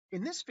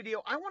In this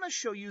video, I want to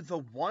show you the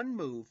one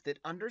move that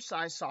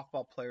undersized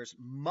softball players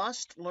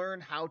must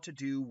learn how to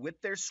do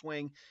with their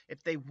swing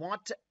if they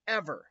want to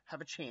ever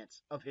have a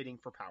chance of hitting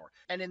for power.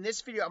 And in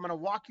this video, I'm going to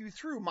walk you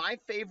through my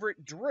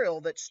favorite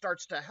drill that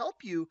starts to help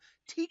you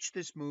teach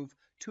this move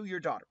to your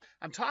daughter.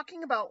 I'm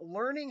talking about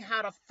learning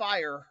how to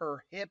fire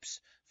her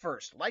hips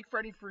first, like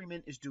Freddie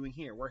Freeman is doing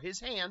here, where his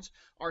hands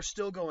are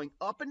still going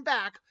up and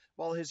back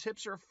while his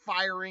hips are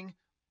firing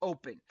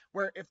open,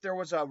 where if there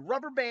was a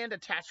rubber band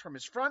attached from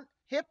his front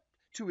hip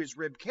to his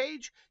rib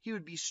cage, he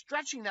would be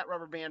stretching that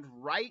rubber band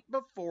right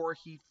before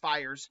he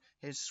fires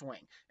his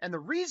swing. And the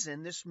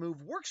reason this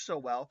move works so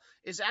well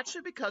is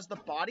actually because the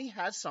body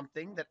has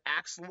something that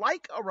acts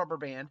like a rubber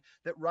band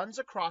that runs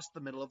across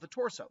the middle of the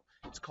torso.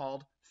 It's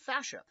called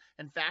fascia.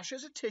 And fascia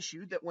is a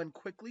tissue that when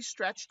quickly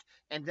stretched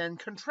and then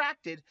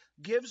contracted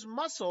gives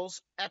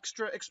muscles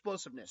extra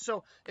explosiveness.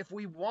 So if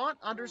we want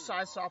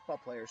undersized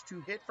softball players to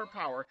hit for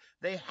power,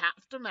 they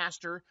have to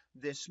master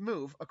this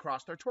move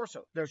across their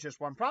torso. There's just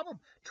one problem.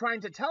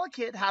 Trying to tell a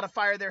kid how to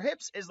fire their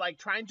hips is like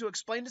trying to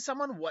explain to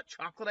someone what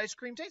chocolate ice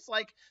cream tastes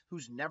like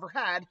who's never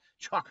had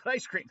chocolate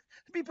ice cream.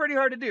 It'd be pretty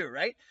hard to do,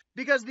 right?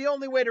 Because the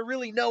only way to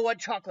really know what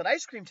chocolate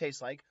ice cream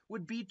tastes like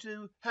would be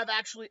to have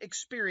actually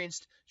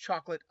experienced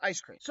chocolate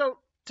ice cream. So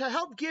to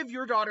help give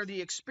your daughter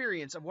the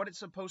experience of what it's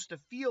supposed to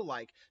feel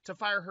like to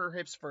fire her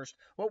hips first,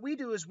 what we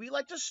do is we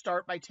like to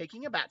start by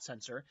taking a bat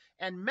sensor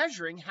and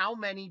measuring how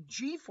many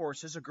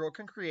G-forces a girl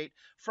can create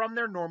from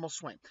their normal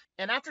swing.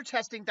 And after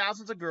testing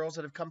thousands of girls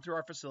that have come through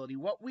our facility,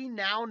 what we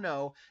now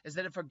know is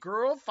that if a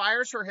girl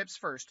fires her hips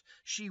first,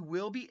 she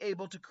will be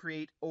able to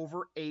create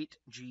over 8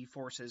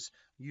 G-forces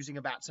using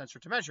a bat sensor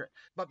to measure it.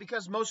 But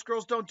because most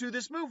girls don't do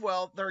this move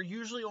well, they're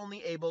usually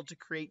only able to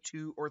create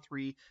 2 or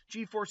 3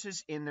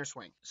 G-forces in their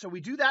swing. So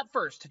we do that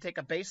first to take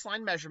a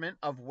baseline measurement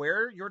of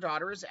where your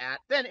daughter is at.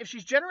 Then if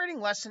she's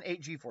generating less than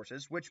 8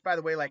 G-forces, which by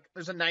the way, like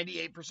there's a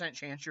 98%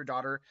 chance your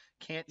daughter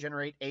can't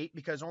generate 8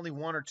 because only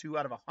 1 or 2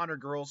 out of 100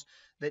 girls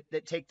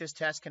that take this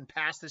test can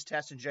pass this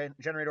test and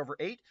generate over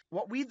 8.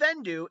 What we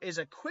then do is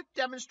a quick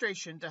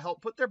demonstration to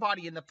help put their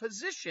body in the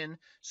position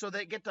so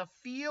they get to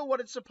feel what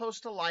it's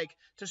supposed to like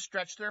to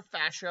stretch their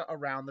fascia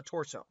around the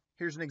torso.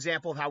 Here's an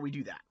example of how we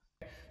do that.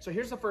 So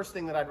here's the first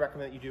thing that I'd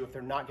recommend that you do if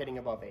they're not getting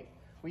above 8.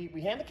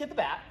 We hand the kid the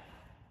bat,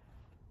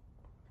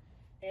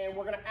 and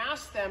we're going to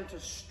ask them to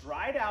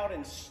stride out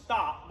and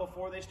stop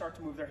before they start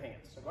to move their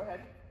hands. So go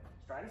ahead,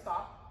 stride and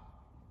stop.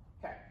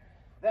 Okay.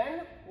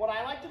 Then what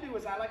I like to do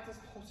is I like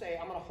to say,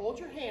 I'm going to hold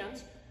your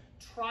hands,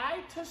 try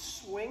to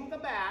swing the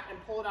bat and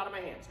pull it out of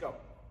my hands. Go.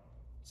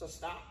 So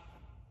stop.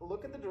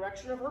 Look at the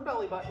direction of her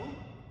belly button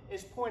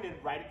is pointed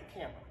right at the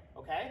camera.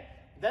 Okay?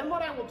 Then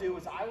what I will do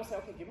is I will say,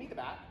 okay, give me the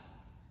bat.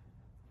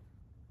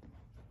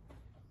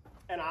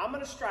 And I'm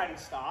going to stride and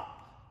stop.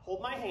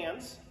 Hold my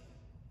hands.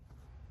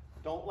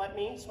 Don't let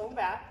me swing the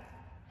bat.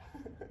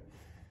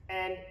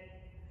 And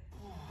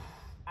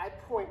I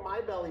point my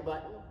belly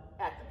button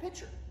at the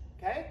pitcher.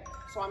 Okay?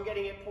 So I'm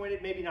getting it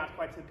pointed, maybe not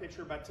quite to the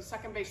pitcher, but to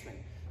second baseman.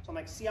 So I'm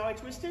like, see how I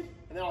twisted?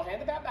 And then I'll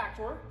hand the bat back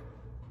to her.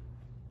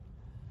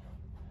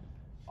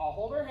 I'll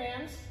hold her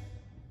hands.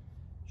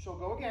 She'll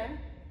go again.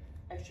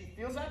 And she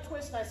feels that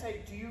twist, and I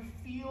say, do you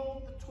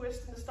feel the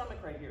twist in the stomach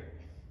right here?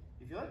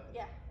 You feel it?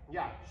 Yeah.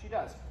 Yeah, she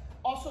does.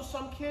 Also,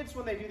 some kids,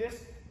 when they do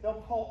this,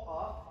 they'll pull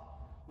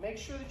up. Make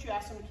sure that you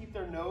ask them to keep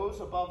their nose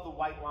above the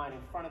white line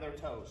in front of their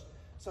toes.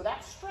 So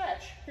that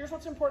stretch, here's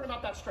what's important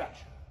about that stretch.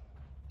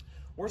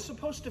 We're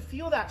supposed to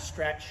feel that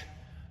stretch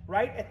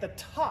right at the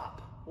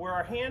top where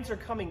our hands are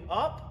coming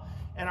up,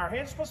 and our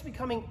hands are supposed to be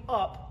coming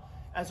up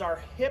as our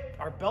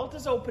belt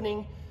is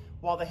opening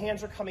while the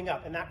hands are coming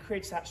up, and that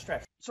creates that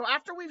stretch. So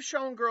after we've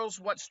shown girls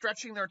what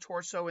stretching their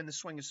torso in the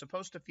swing is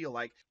supposed to feel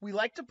like, we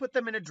like to put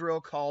them in a drill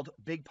called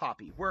Big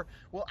Poppy, where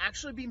we'll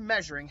actually be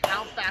measuring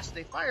how fast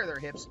they fire their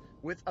hips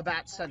with a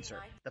bat sensor.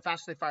 The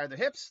faster they fire their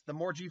hips, the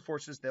more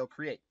G-forces they'll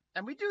create.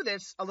 And we do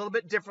this a little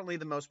bit differently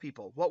than most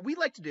people. What we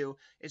like to do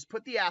is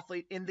put the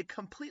athlete in the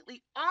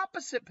completely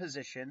opposite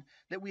position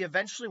that we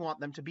eventually want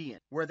them to be in,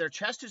 where their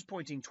chest is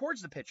pointing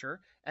towards the pitcher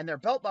and their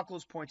belt buckle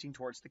is pointing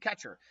towards the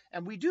catcher.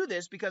 And we do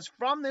this because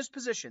from this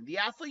position, the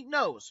athlete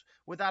knows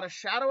without a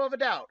shadow of a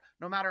doubt,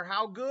 no matter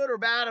how good or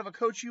bad of a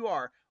coach you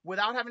are,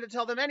 without having to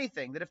tell them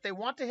anything, that if they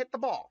want to hit the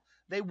ball,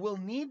 they will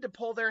need to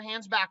pull their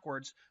hands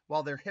backwards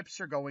while their hips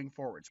are going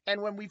forwards.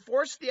 And when we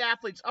force the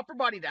athlete's upper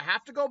body to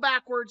have to go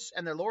backwards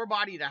and their lower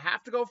body to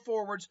have to go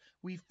forwards,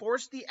 we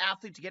force the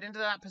athlete to get into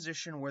that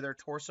position where their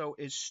torso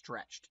is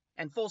stretched.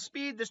 And full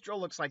speed, this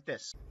drill looks like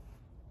this.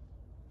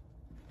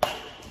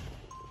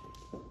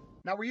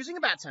 Now we're using a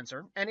bat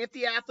sensor, and if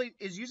the athlete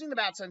is using the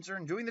bat sensor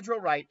and doing the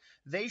drill right,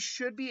 they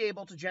should be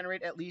able to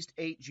generate at least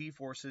 8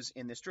 G-forces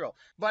in this drill.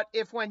 But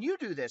if when you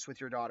do this with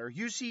your daughter,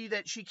 you see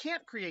that she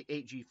can't create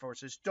 8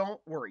 G-forces,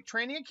 don't worry.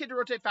 Training a kid to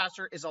rotate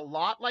faster is a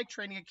lot like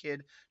training a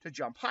kid to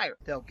jump higher.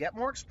 They'll get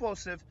more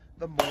explosive,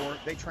 the more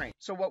they train.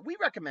 So what we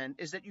recommend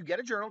is that you get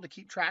a journal to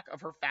keep track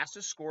of her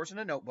fastest scores in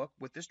a notebook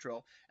with this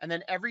drill, and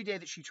then every day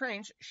that she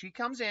trains, she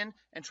comes in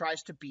and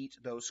tries to beat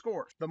those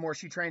scores. The more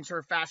she trains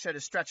her fascia to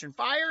stretch and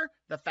fire,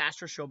 the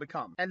faster she'll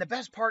become. And the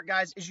best part,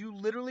 guys, is you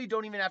literally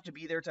don't even have to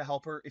be there to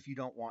help her if you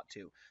don't want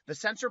to. The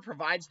sensor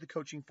provides the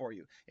coaching for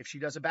you. If she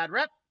does a bad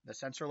rep, the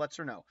sensor lets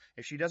her know.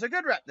 If she does a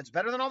good rep that's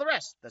better than all the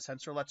rest, the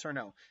sensor lets her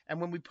know. And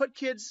when we put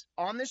kids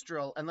on this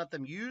drill and let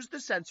them use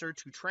the sensor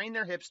to train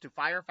their hips to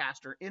fire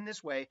faster in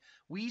this way,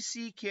 we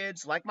see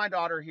kids like my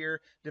daughter here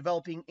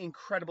developing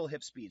incredible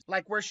hip speeds,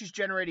 like where she's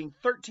generating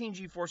 13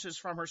 G-forces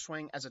from her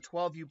swing as a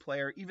 12U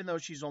player, even though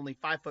she's only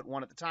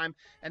 5'1" at the time.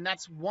 And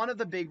that's one of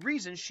the big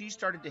reasons she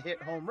started to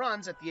hit home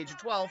runs at the age of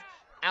 12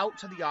 out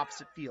to the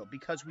opposite field,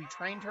 because we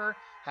trained her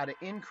how to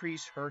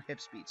increase her hip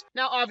speeds.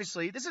 Now,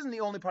 obviously, this isn't the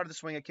only part of the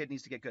swing a kid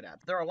needs to get good at.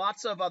 There are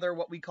lots of other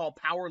what we call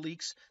power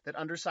leaks that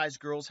undersized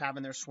girls have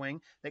in their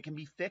swing that can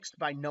be fixed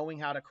by knowing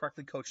how to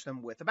correctly coach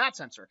them with a bat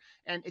sensor.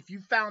 And if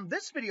you found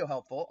this video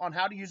helpful on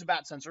how to use a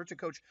bat sensor to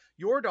coach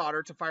your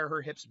daughter to fire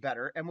her hips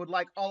better, and would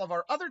like all of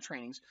our other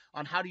trainings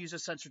on how to use a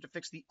sensor to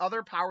fix the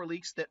other power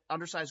leaks that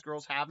undersized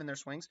girls have in their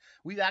swings,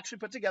 we've actually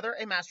put together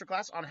a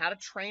masterclass on how to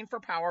train for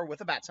power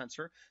with a bat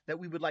sensor that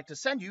we would like to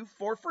send you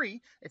for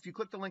free if you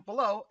click the link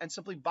below and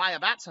simply buy a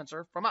bat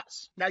sensor from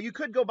us. Now, you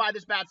could go buy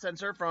this bat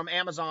sensor from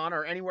Amazon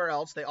or anywhere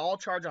else. They all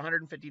charge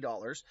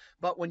 $150,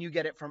 but when you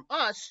get it from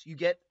us, you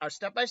get our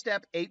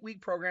step-by-step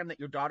 8-week program that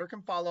your daughter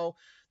can follow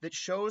that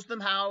shows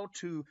them how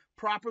to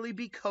properly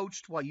be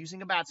coached while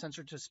using a bat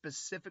sensor to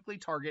specifically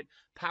target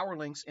power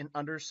links in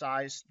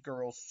undersized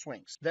girls'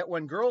 swings. That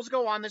when girls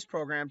go on this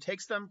program,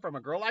 takes them from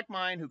a girl like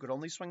mine who could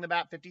only swing the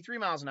bat 53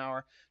 miles an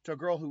hour to a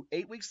girl who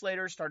 8 weeks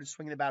later started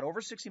swinging the bat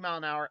over 60 miles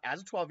an hour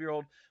as a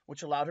 12-year-old,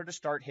 which allowed her to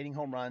start hitting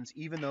home runs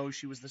even though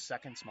she was the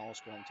second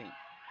smallest girl on the team.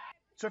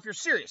 So if you're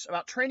serious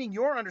about training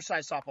your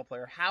undersized softball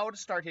player how to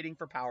start hitting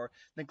for power,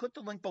 then click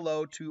the link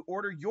below to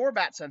order your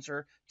bat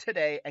sensor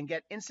today and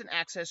get instant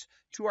access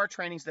to our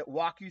trainings that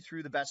walk you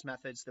through the best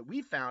methods that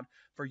we've found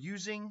for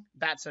using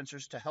bat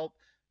sensors to help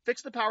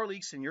fix the power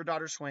leaks in your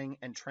daughter's swing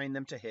and train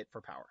them to hit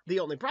for power. The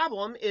only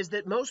problem is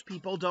that most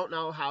people don't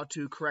know how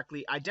to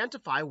correctly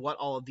identify what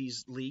all of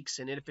these leaks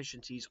and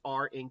inefficiencies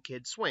are in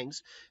kids'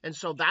 swings. And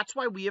so that's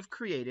why we have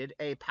created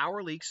a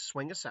power leaks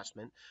swing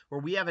assessment where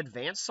we have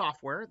advanced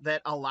software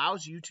that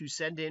allows you to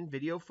send in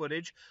video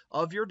footage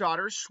of your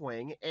daughter's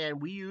swing.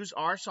 And we use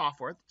our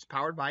software that's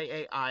powered by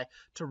AI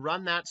to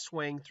run that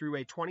swing through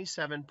a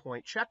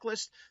 27-point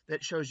checklist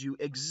that shows you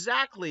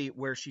exactly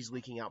where she's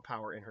leaking out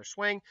power in her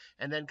swing,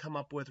 and then come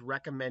up with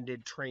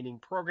recommended training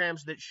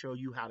programs that show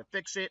you how to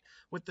fix it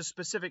with the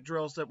specific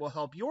drills that will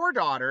help your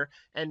daughter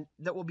and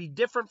that will be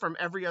different from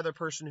every other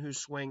person whose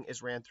swing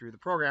is ran through the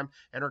program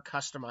and are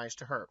customized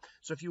to her.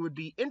 So if you would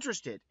be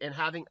interested in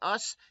having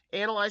us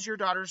analyze your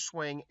daughter's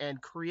swing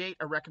and create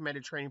a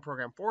recommended training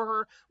program for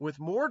her with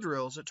more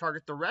drills that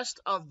target the rest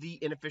of the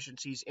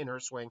inefficiencies in her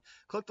swing,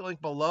 click the link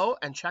below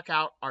and check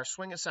out our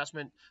swing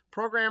assessment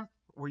program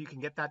where you can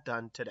get that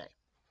done today.